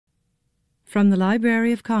From the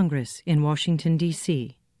Library of Congress in Washington,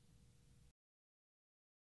 D.C.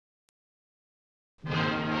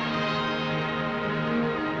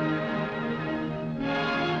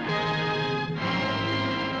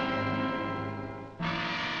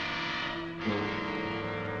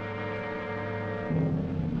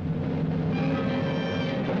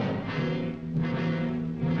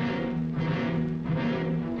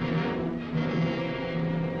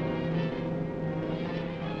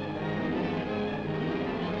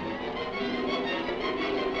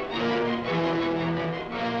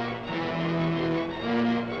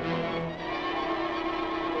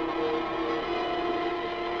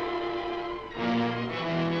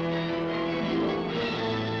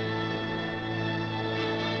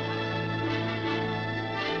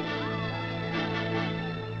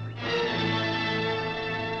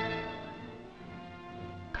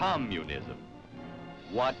 Communism.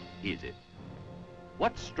 What is it?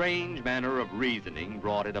 What strange manner of reasoning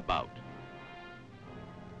brought it about?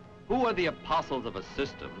 Who are the apostles of a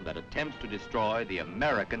system that attempts to destroy the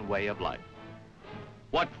American way of life?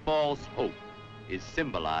 What false hope is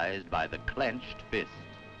symbolized by the clenched fist?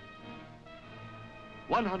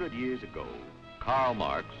 100 years ago, Karl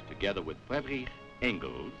Marx, together with Friedrich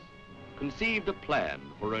Engels, conceived a plan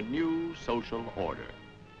for a new social order.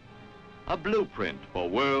 A blueprint for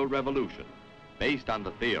world revolution based on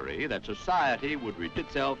the theory that society would reduce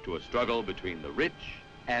itself to a struggle between the rich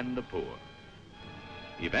and the poor.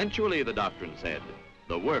 Eventually, the doctrine said,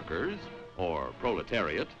 the workers, or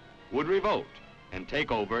proletariat, would revolt and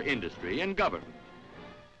take over industry and government.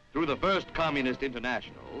 Through the first Communist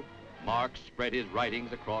International, Marx spread his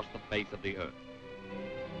writings across the face of the earth.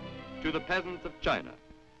 To the peasants of China,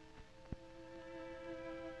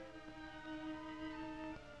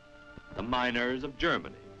 the miners of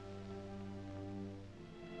Germany,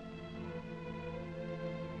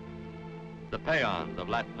 the peons of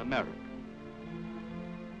Latin America,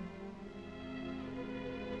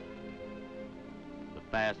 the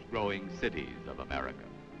fast-growing cities of America.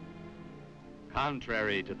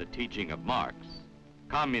 Contrary to the teaching of Marx,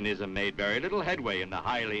 communism made very little headway in the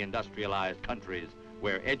highly industrialized countries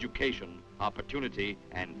where education, opportunity,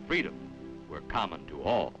 and freedom were common to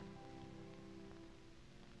all.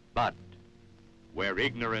 But where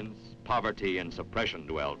ignorance, poverty, and suppression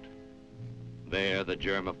dwelt, there the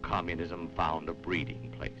germ of communism found a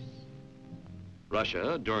breeding place.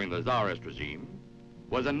 Russia, during the Tsarist regime,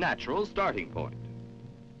 was a natural starting point.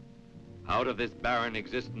 Out of this barren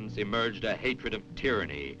existence emerged a hatred of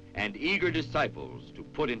tyranny and eager disciples to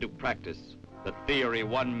put into practice the theory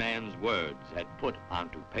one man's words had put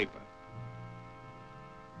onto paper.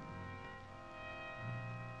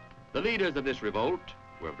 The leaders of this revolt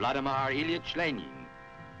were Vladimir Ilyich Lenin,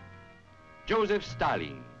 Joseph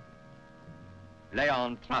Stalin,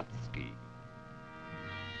 Leon Trotsky.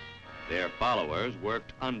 Their followers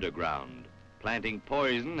worked underground, planting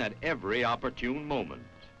poison at every opportune moment.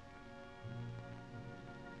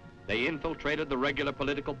 They infiltrated the regular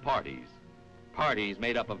political parties, parties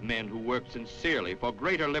made up of men who worked sincerely for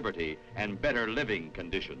greater liberty and better living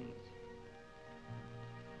conditions.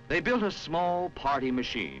 They built a small party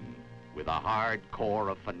machine with a hard core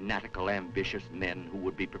of fanatical, ambitious men who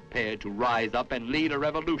would be prepared to rise up and lead a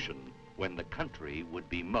revolution when the country would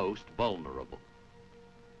be most vulnerable.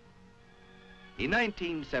 In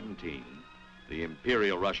 1917, the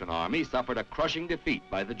Imperial Russian Army suffered a crushing defeat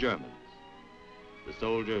by the Germans. The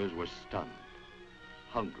soldiers were stunned,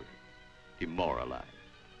 hungry, demoralized,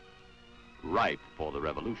 ripe for the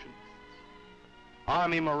revolutionists.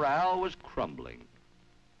 Army morale was crumbling.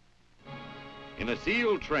 In a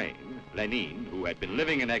sealed train, Lenin, who had been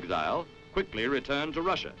living in exile, quickly returned to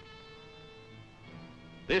Russia.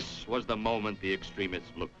 This was the moment the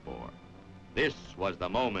extremists looked for. This was the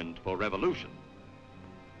moment for revolution.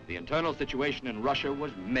 The internal situation in Russia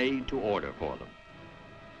was made to order for them.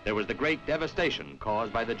 There was the great devastation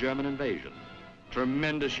caused by the German invasion,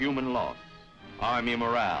 tremendous human loss, army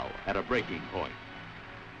morale at a breaking point.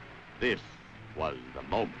 This was the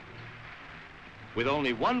moment. With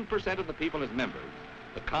only 1% of the people as members,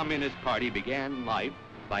 the Communist Party began life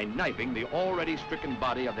by knifing the already stricken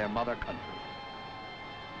body of their mother country.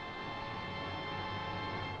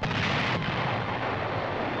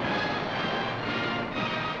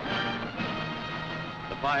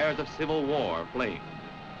 The fires of civil war flamed.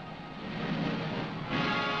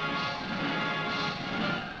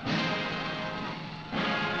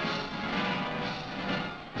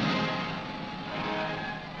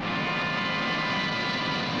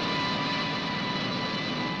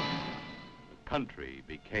 Country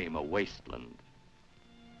became a wasteland.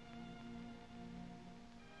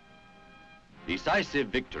 Decisive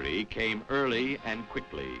victory came early and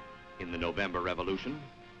quickly in the November Revolution.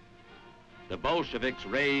 The Bolsheviks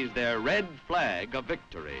raised their red flag of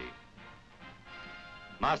victory.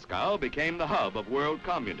 Moscow became the hub of world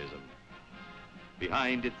communism.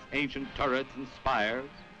 Behind its ancient turrets and spires,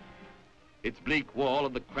 its bleak wall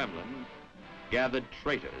of the Kremlin, gathered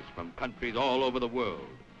traitors from countries all over the world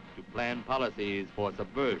to plan policies for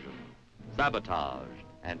subversion, sabotage,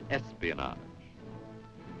 and espionage.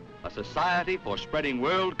 A society for spreading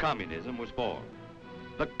world communism was formed,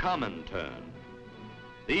 the Comintern.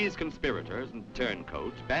 These conspirators and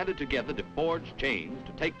turncoats banded together to forge chains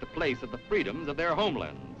to take the place of the freedoms of their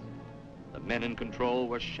homelands. The men in control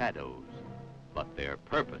were shadows, but their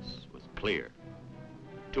purpose was clear: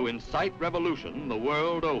 to incite revolution the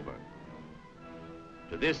world over.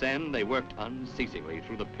 To this end, they worked unceasingly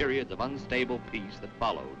through the periods of unstable peace that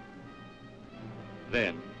followed.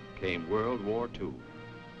 Then came World War II.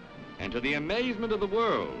 And to the amazement of the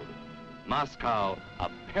world, Moscow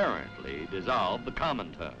apparently dissolved the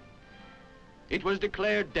Comintern. It was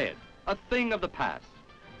declared dead, a thing of the past.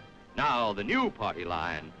 Now the new party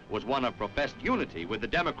line was one of professed unity with the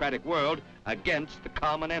democratic world against the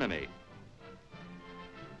common enemy.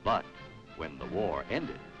 But when the war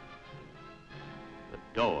ended, the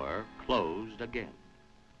door closed again.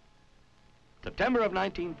 September of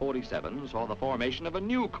 1947 saw the formation of a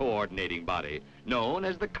new coordinating body known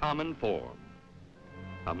as the Common Forum,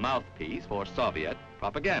 a mouthpiece for Soviet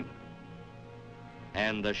propaganda.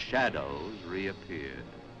 And the shadows reappeared.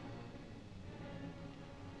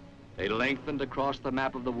 They lengthened across the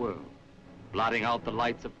map of the world, blotting out the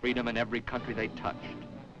lights of freedom in every country they touched.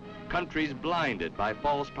 Countries blinded by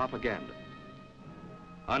false propaganda,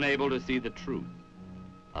 unable to see the truth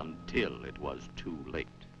until it was too late.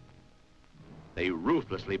 They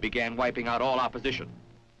ruthlessly began wiping out all opposition.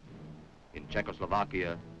 In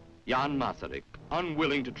Czechoslovakia, Jan Masaryk,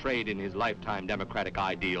 unwilling to trade in his lifetime democratic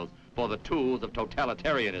ideals for the tools of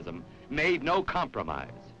totalitarianism, made no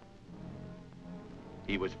compromise.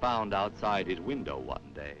 He was found outside his window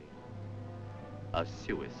one day, a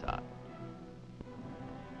suicide.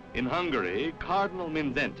 In Hungary, Cardinal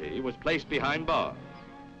Mindszenty was placed behind bars.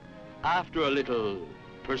 After a little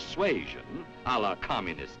persuasion, a la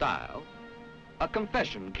communist style, a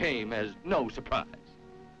confession came as no surprise.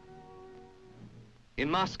 In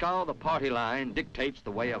Moscow, the party line dictates the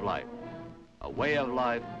way of life, a way of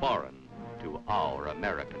life foreign to our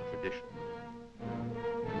American tradition.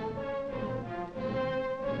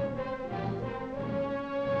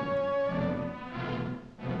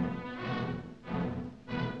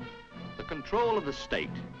 The control of the state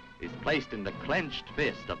is placed in the clenched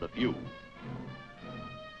fist of the few.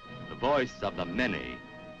 The voice of the many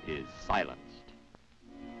is silenced.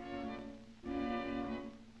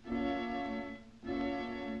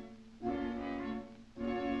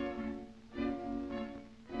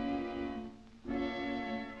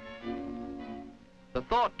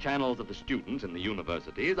 The thought channels of the students in the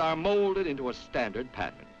universities are molded into a standard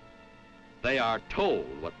pattern. They are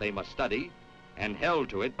told what they must study and held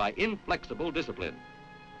to it by inflexible discipline.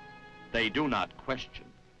 They do not question.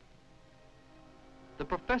 The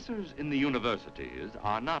professors in the universities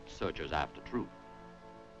are not searchers after truth.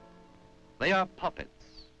 They are puppets,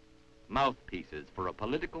 mouthpieces for a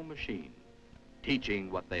political machine, teaching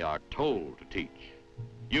what they are told to teach,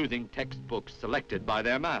 using textbooks selected by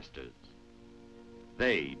their masters.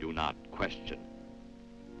 They do not question.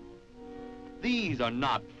 These are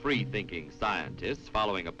not free-thinking scientists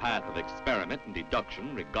following a path of experiment and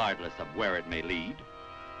deduction regardless of where it may lead.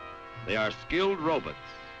 They are skilled robots,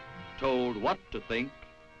 told what to think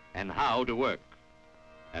and how to work,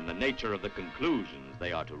 and the nature of the conclusions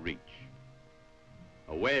they are to reach.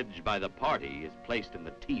 A wedge by the party is placed in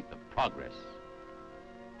the teeth of progress.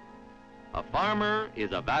 A farmer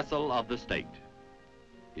is a vassal of the state.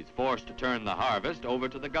 He's forced to turn the harvest over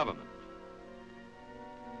to the government.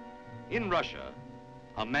 In Russia,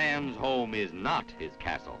 a man's home is not his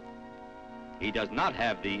castle. He does not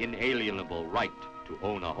have the inalienable right to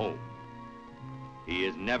own a home. He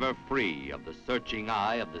is never free of the searching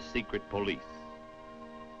eye of the secret police.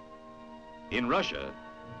 In Russia,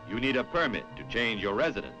 you need a permit to change your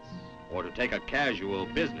residence or to take a casual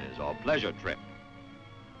business or pleasure trip.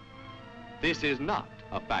 This is not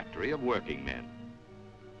a factory of working men.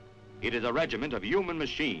 It is a regiment of human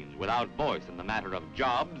machines without voice in the matter of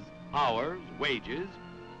jobs, hours, wages,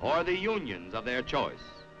 or the unions of their choice.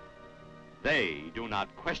 They do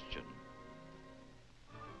not question.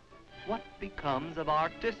 What becomes of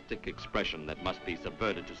artistic expression that must be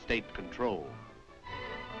subverted to state control?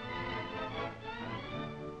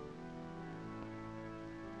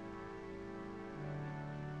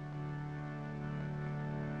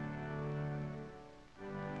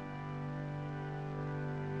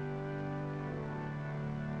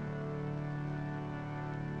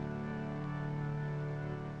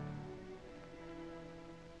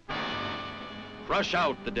 Crush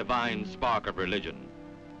out the divine spark of religion,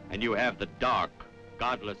 and you have the dark,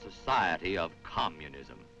 godless society of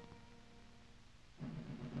communism.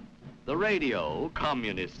 The radio,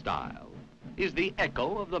 communist style, is the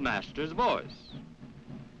echo of the master's voice.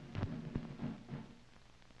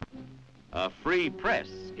 A free press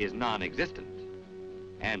is non-existent,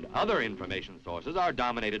 and other information sources are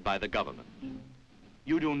dominated by the government.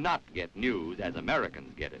 You do not get news as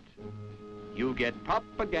Americans get it. You get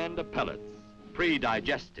propaganda pellets,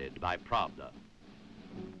 pre-digested by Pravda.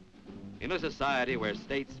 In a society where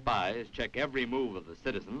state spies check every move of the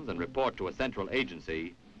citizens and report to a central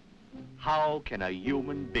agency, how can a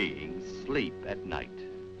human being sleep at night?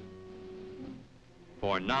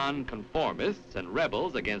 For non-conformists and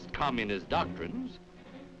rebels against communist doctrines,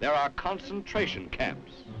 there are concentration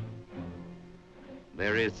camps.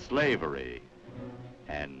 There is slavery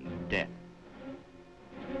and death.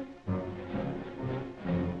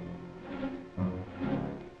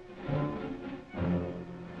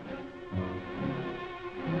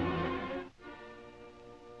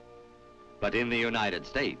 But in the United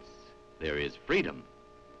States, there is freedom.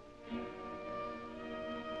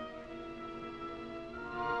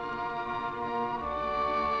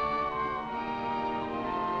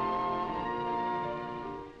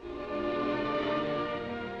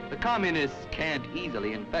 The communists can't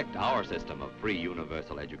easily infect our system of free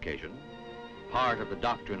universal education, part of the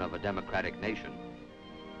doctrine of a democratic nation.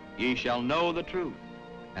 Ye shall know the truth,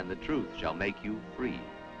 and the truth shall make you free.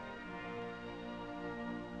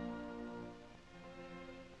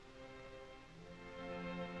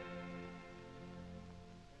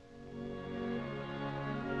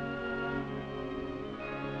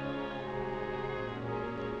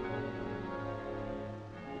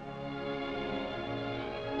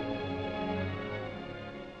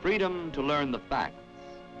 Freedom to learn the facts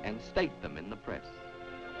and state them in the press.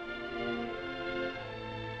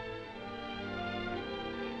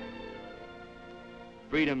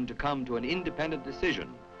 Freedom to come to an independent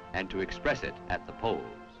decision and to express it at the polls.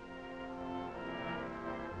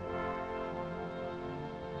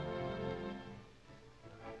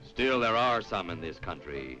 Still, there are some in this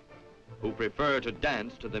country who prefer to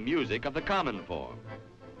dance to the music of the common form.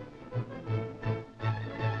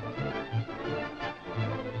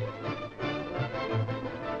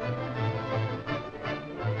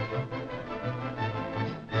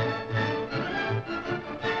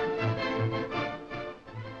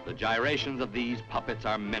 The gyrations of these puppets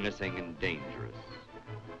are menacing and dangerous.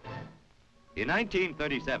 In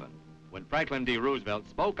 1937, when Franklin D. Roosevelt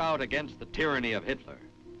spoke out against the tyranny of Hitler,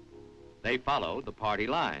 they followed the party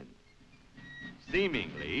line,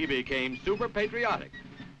 seemingly became super patriotic,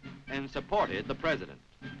 and supported the president.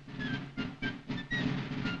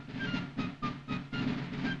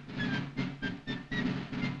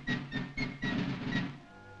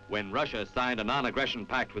 When Russia signed a non-aggression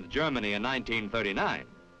pact with Germany in 1939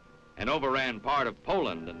 and overran part of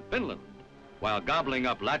Poland and Finland while gobbling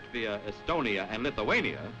up Latvia, Estonia, and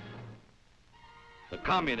Lithuania, the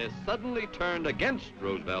communists suddenly turned against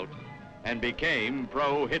Roosevelt and became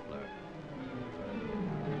pro-Hitler.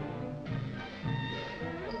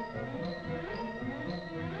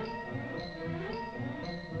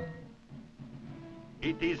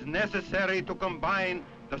 It is necessary to combine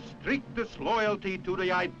the strictest loyalty to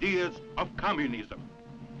the ideas of communism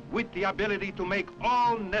with the ability to make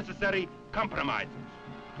all necessary compromises,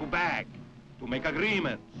 to beg, to make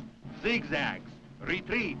agreements, zigzags,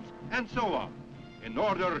 retreats, and so on, in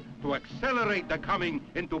order to accelerate the coming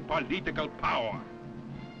into political power.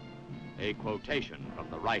 A quotation from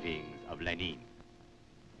the writings of Lenin.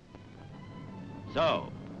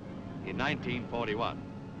 So, in 1941,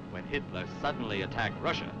 when Hitler suddenly attacked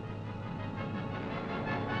Russia,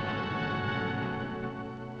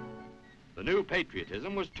 the new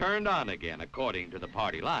patriotism was turned on again according to the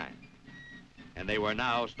party line, and they were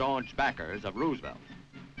now staunch backers of Roosevelt.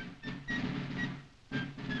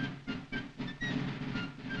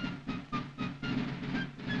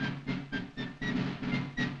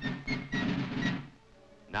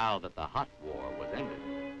 Now that the hot war was ended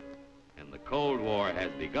and the Cold War has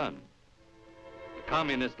begun, the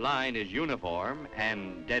communist line is uniform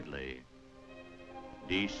and deadly.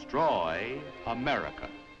 Destroy America.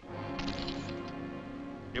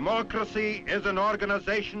 Democracy is an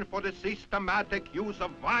organization for the systematic use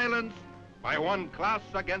of violence by one class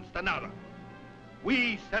against another.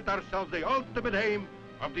 We set ourselves the ultimate aim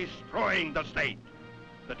of destroying the state.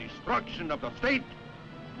 The destruction of the state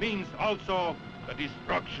means also the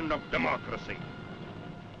destruction of democracy.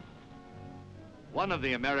 One of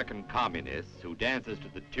the American communists who dances to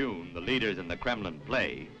the tune the leaders in the Kremlin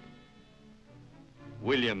play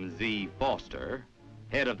William Z. Foster,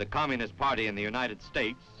 head of the Communist Party in the United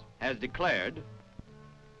States, has declared,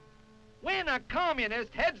 "When a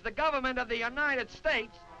communist heads the government of the United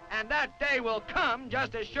States, and that day will come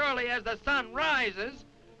just as surely as the sun rises,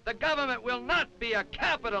 the government will not be a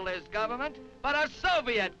capitalist government, but a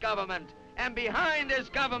Soviet government. And behind this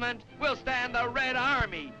government will stand the Red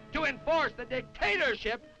Army to enforce the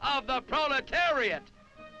dictatorship of the proletariat."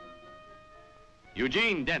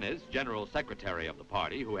 Eugene Dennis, General Secretary of the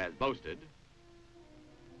party, who has boasted,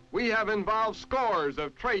 "We have involved scores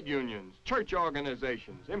of trade unions, church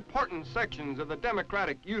organizations, important sections of the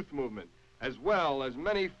Democratic Youth Movement, as well as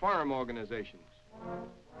many farm organizations."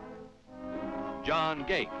 John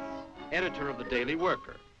Gates, editor of the Daily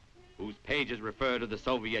Worker, whose pages refer to the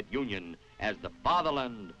Soviet Union as the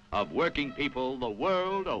fatherland of working people the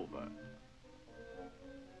world over.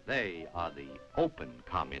 They are the open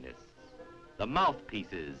communists, the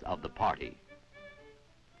mouthpieces of the party.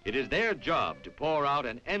 It is their job to pour out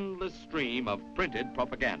an endless stream of printed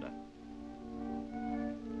propaganda.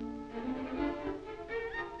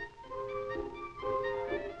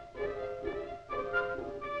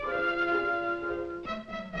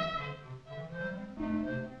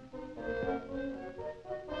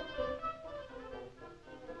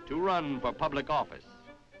 To run for public office,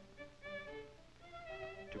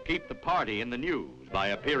 to keep the party in the news by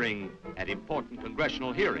appearing at important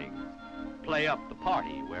congressional hearings, play up the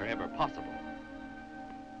party wherever possible.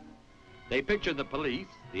 They picture the police,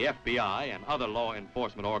 the FBI, and other law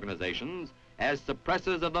enforcement organizations as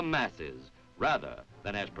suppressors of the masses rather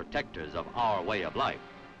than as protectors of our way of life.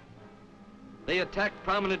 They attack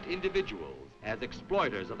prominent individuals as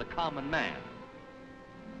exploiters of the common man.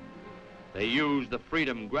 They use the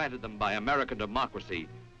freedom granted them by American democracy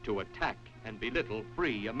to attack and belittle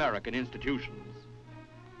free American institutions.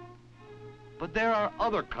 But there are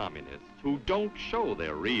other communists who don't show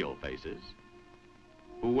their real faces,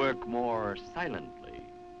 who work more silently,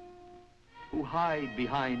 who hide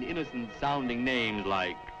behind innocent-sounding names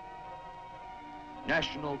like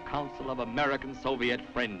National Council of American Soviet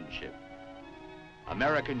Friendship,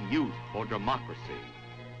 American Youth for Democracy,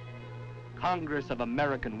 Congress of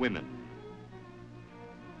American Women.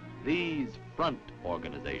 These front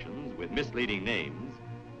organizations with misleading names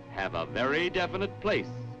have a very definite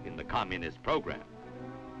place in the communist program.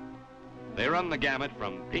 They run the gamut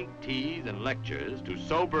from pink teas and lectures to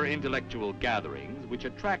sober intellectual gatherings which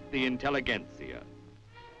attract the intelligentsia.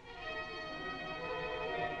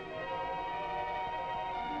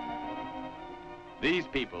 These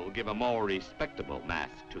people give a more respectable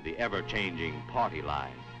mask to the ever-changing party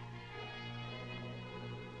line.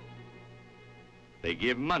 They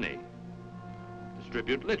give money,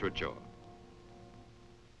 distribute literature,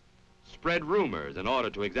 spread rumors in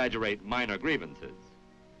order to exaggerate minor grievances.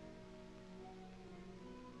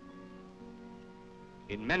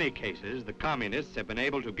 In many cases, the communists have been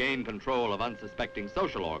able to gain control of unsuspecting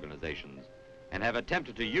social organizations and have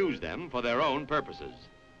attempted to use them for their own purposes.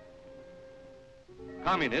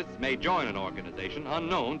 Communists may join an organization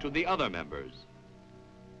unknown to the other members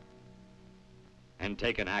and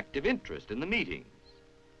take an active interest in the meetings.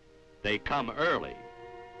 They come early.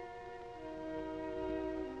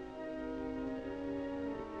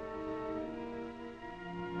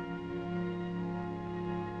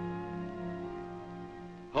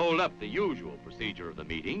 Hold up the usual procedure of the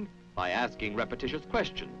meeting by asking repetitious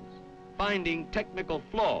questions, finding technical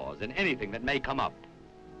flaws in anything that may come up.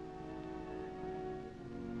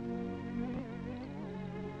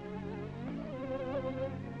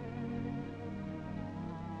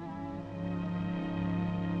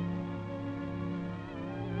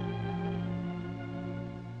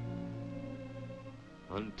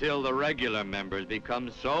 Until the regular members become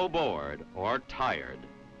so bored or tired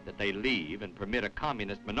that they leave and permit a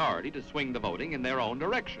communist minority to swing the voting in their own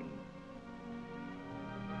direction.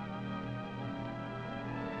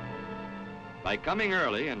 By coming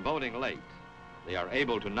early and voting late, they are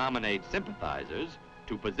able to nominate sympathizers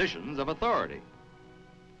to positions of authority.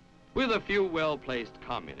 With a few well-placed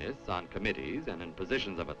communists on committees and in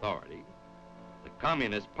positions of authority, the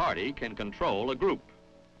Communist Party can control a group.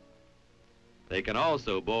 They can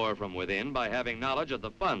also bore from within by having knowledge of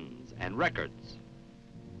the funds and records,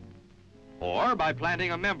 or by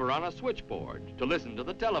planting a member on a switchboard to listen to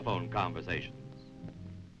the telephone conversations,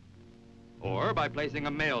 or by placing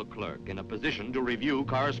a mail clerk in a position to review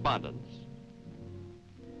correspondence,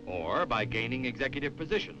 or by gaining executive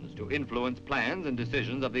positions to influence plans and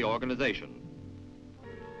decisions of the organization.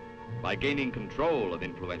 By gaining control of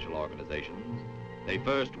influential organizations, they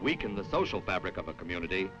first weaken the social fabric of a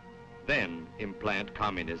community, then implant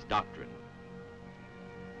communist doctrine.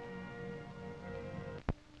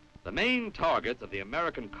 The main targets of the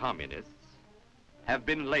American communists have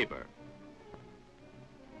been labor,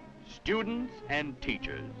 students and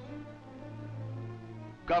teachers,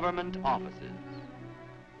 government offices,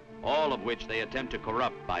 all of which they attempt to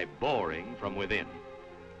corrupt by boring from within.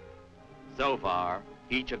 So far,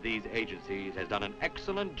 each of these agencies has done an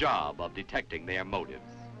excellent job of detecting their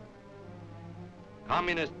motives.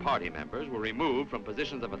 Communist Party members were removed from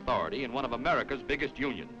positions of authority in one of America's biggest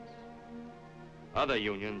unions. Other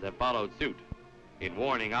unions have followed suit in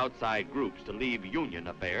warning outside groups to leave union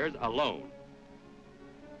affairs alone.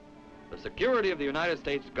 The security of the United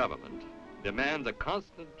States government demands a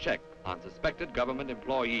constant check on suspected government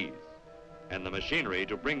employees and the machinery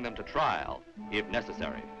to bring them to trial if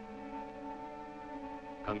necessary.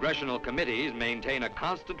 Congressional committees maintain a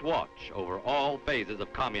constant watch over all phases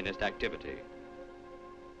of communist activity.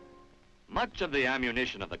 Much of the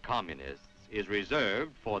ammunition of the communists is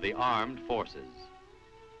reserved for the armed forces,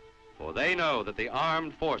 for they know that the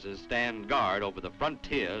armed forces stand guard over the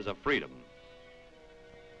frontiers of freedom,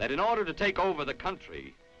 that in order to take over the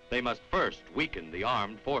country, they must first weaken the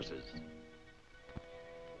armed forces.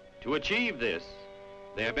 To achieve this,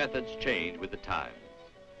 their methods change with the times.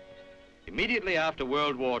 Immediately after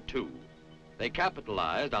World War II, they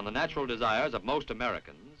capitalized on the natural desires of most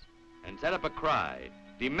Americans and set up a cry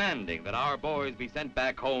demanding that our boys be sent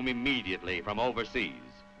back home immediately from overseas.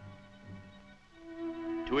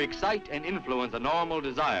 To excite and influence a normal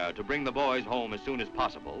desire to bring the boys home as soon as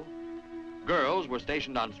possible, girls were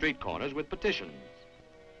stationed on street corners with petitions.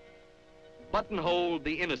 Buttonholed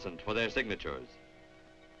the innocent for their signatures,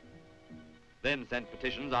 then sent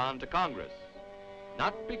petitions on to Congress,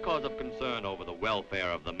 not because of concern over the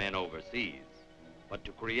welfare of the men overseas, but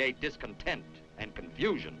to create discontent and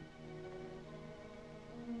confusion.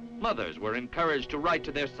 Mothers were encouraged to write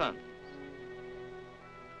to their sons,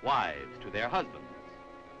 wives to their husbands,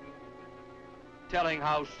 telling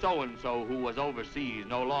how so-and-so who was overseas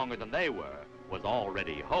no longer than they were was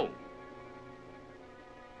already home.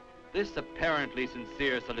 This apparently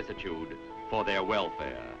sincere solicitude for their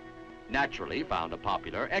welfare naturally found a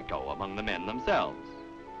popular echo among the men themselves.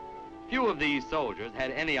 Few of these soldiers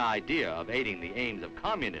had any idea of aiding the aims of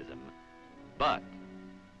communism, but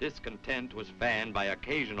discontent was fanned by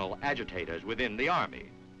occasional agitators within the army,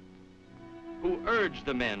 who urged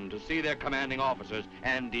the men to see their commanding officers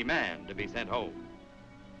and demand to be sent home.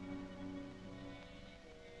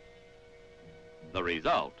 The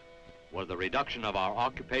result was the reduction of our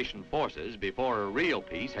occupation forces before a real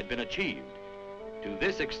peace had been achieved. To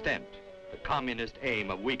this extent, the communist aim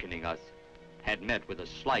of weakening us had met with a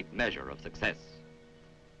slight measure of success.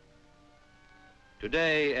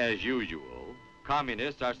 Today, as usual,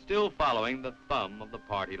 communists are still following the thumb of the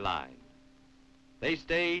party line. They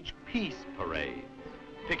stage peace parades,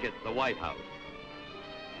 picket the White House,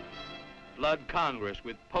 flood Congress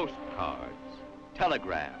with postcards,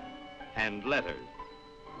 telegrams, and letters,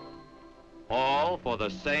 all for the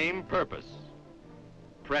same purpose: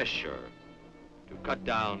 pressure to cut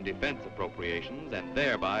down defense appropriations and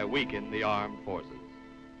thereby weaken the armed forces.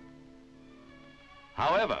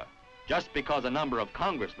 However, just because a number of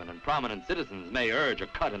congressmen and prominent citizens may urge a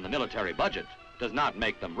cut in the military budget does not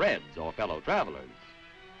make them Reds or fellow travelers.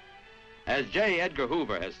 As J. Edgar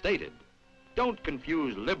Hoover has stated, don't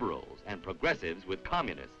confuse liberals and progressives with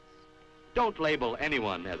communists. Don't label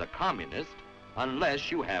anyone as a communist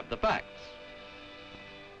unless you have the facts.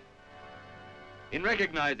 In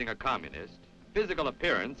recognizing a communist, physical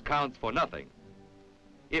appearance counts for nothing.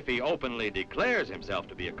 If he openly declares himself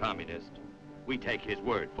to be a communist, we take his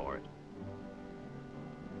word for it.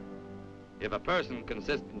 If a person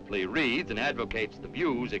consistently reads and advocates the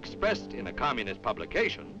views expressed in a communist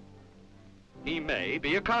publication, he may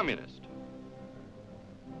be a communist.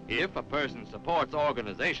 If a person supports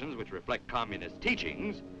organizations which reflect communist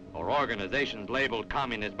teachings, or organizations labeled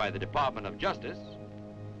communist by the Department of Justice,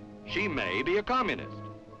 she may be a communist.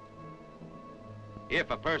 If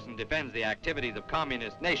a person defends the activities of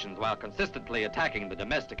communist nations while consistently attacking the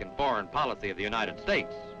domestic and foreign policy of the United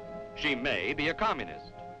States, she may be a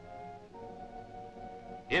communist.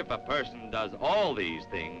 If a person does all these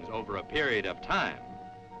things over a period of time,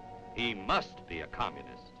 he must be a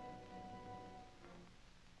communist.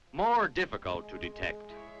 More difficult to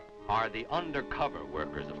detect are the undercover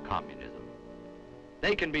workers of communism.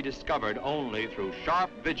 They can be discovered only through sharp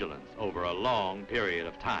vigilance over a long period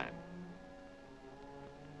of time.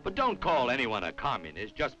 But don't call anyone a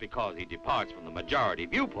communist just because he departs from the majority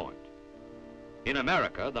viewpoint. In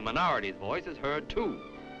America, the minority's voice is heard too.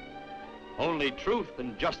 Only truth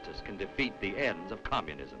and justice can defeat the ends of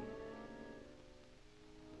communism.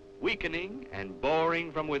 Weakening and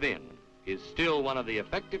boring from within is still one of the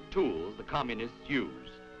effective tools the communists use.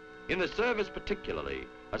 In the service particularly,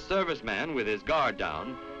 a serviceman with his guard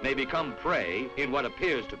down may become prey in what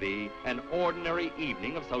appears to be an ordinary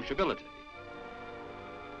evening of sociability.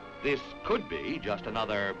 This could be just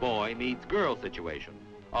another boy meets girl situation,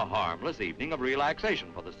 a harmless evening of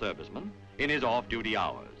relaxation for the serviceman in his off-duty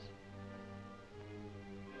hours.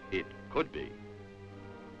 It could be.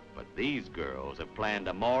 But these girls have planned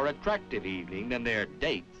a more attractive evening than their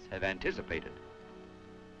dates have anticipated.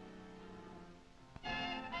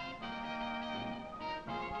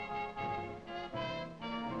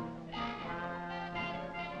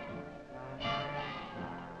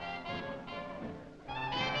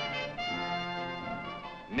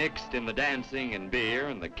 Mixed in the dancing and beer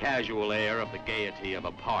and the casual air of the gaiety of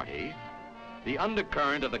a party, the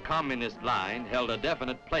undercurrent of the communist line held a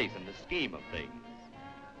definite place in the scheme of things.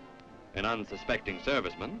 An unsuspecting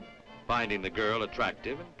serviceman, finding the girl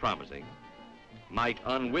attractive and promising, might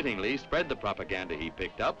unwittingly spread the propaganda he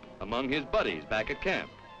picked up among his buddies back at camp.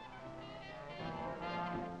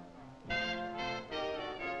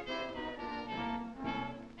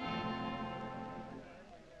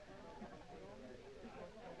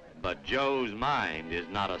 But Joe's mind is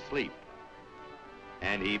not asleep,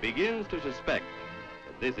 and he begins to suspect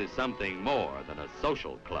that this is something more than a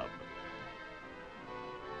social club.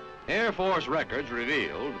 Air Force records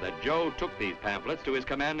revealed that Joe took these pamphlets to his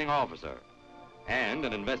commanding officer, and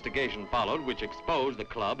an investigation followed which exposed the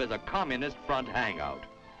club as a communist front hangout.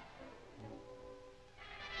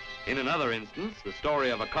 In another instance, the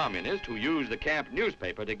story of a communist who used the camp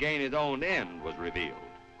newspaper to gain his own end was revealed.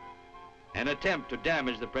 An attempt to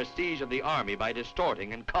damage the prestige of the Army by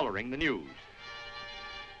distorting and coloring the news.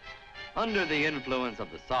 Under the influence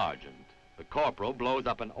of the sergeant, the corporal blows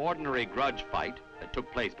up an ordinary grudge fight that took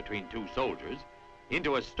place between two soldiers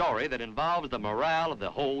into a story that involves the morale of the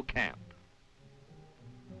whole camp.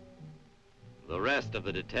 The rest of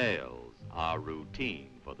the details are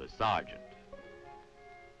routine for the sergeant.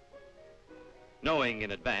 Knowing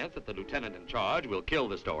in advance that the lieutenant in charge will kill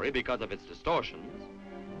the story because of its distortions,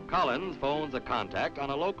 Collins phones a contact on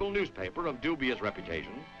a local newspaper of dubious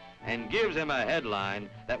reputation and gives him a headline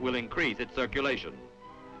that will increase its circulation.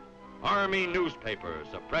 Army newspaper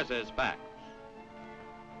suppresses facts.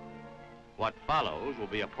 What follows will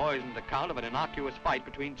be a poisoned account of an innocuous fight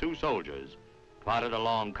between two soldiers, plotted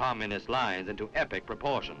along communist lines into epic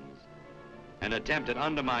proportions. An attempt at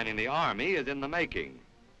undermining the Army is in the making.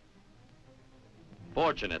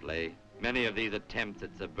 Fortunately, many of these attempts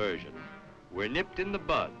at subversion were nipped in the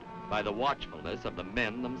bud by the watchfulness of the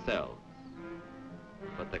men themselves.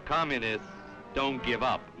 But the communists don't give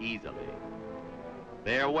up easily.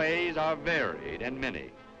 Their ways are varied and many.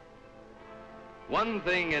 One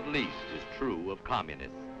thing at least is true of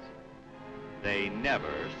communists. They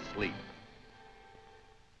never sleep.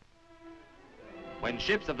 When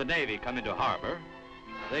ships of the Navy come into harbor,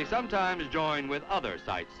 they sometimes join with other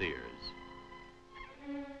sightseers.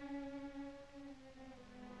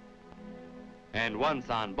 And once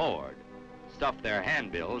on board, stuff their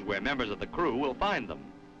handbills where members of the crew will find them.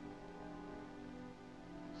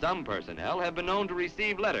 Some personnel have been known to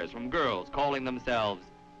receive letters from girls calling themselves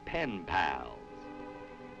pen pals.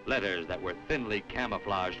 Letters that were thinly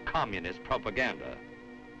camouflaged communist propaganda.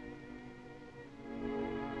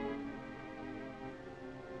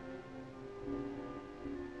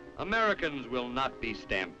 Americans will not be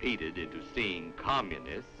stampeded into seeing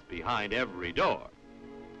communists behind every door,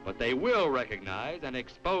 but they will recognize and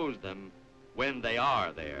expose them when they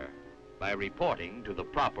are there by reporting to the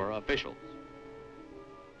proper officials.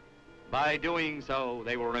 By doing so,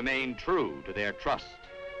 they will remain true to their trust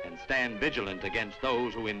and stand vigilant against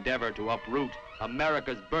those who endeavor to uproot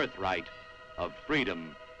America's birthright of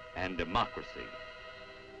freedom and democracy.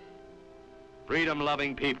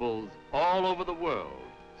 Freedom-loving peoples all over the world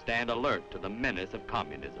stand alert to the menace of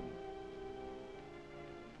communism.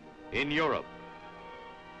 In Europe,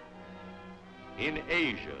 in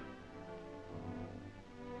Asia,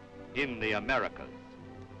 in the Americas.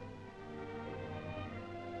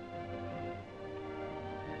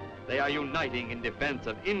 They are uniting in defense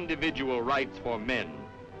of individual rights for men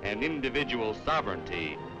and individual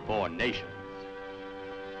sovereignty for nations.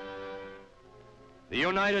 The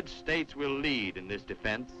United States will lead in this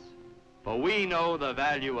defense, for we know the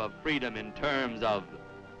value of freedom in terms of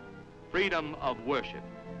freedom of worship,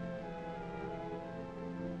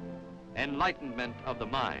 enlightenment of the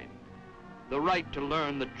mind, the right to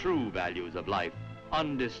learn the true values of life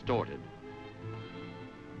undistorted.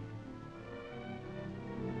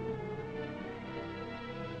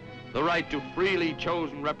 The right to freely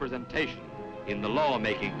chosen representation in the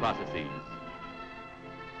law-making processes.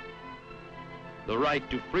 The right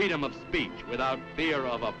to freedom of speech without fear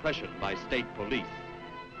of oppression by state police.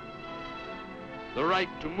 The right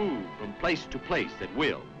to move from place to place at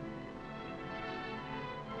will.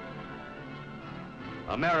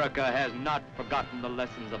 America has not forgotten the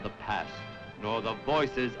lessons of the past, nor the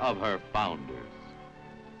voices of her founders.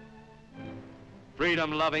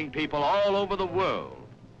 Freedom-loving people all over the world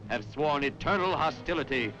have sworn eternal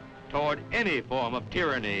hostility toward any form of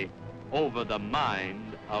tyranny over the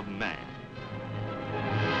mind of man.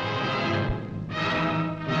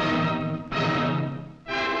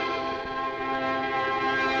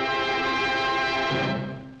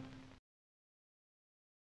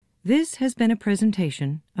 This has been a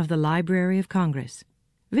presentation of the Library of Congress.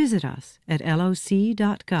 Visit us at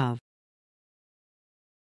loc.gov.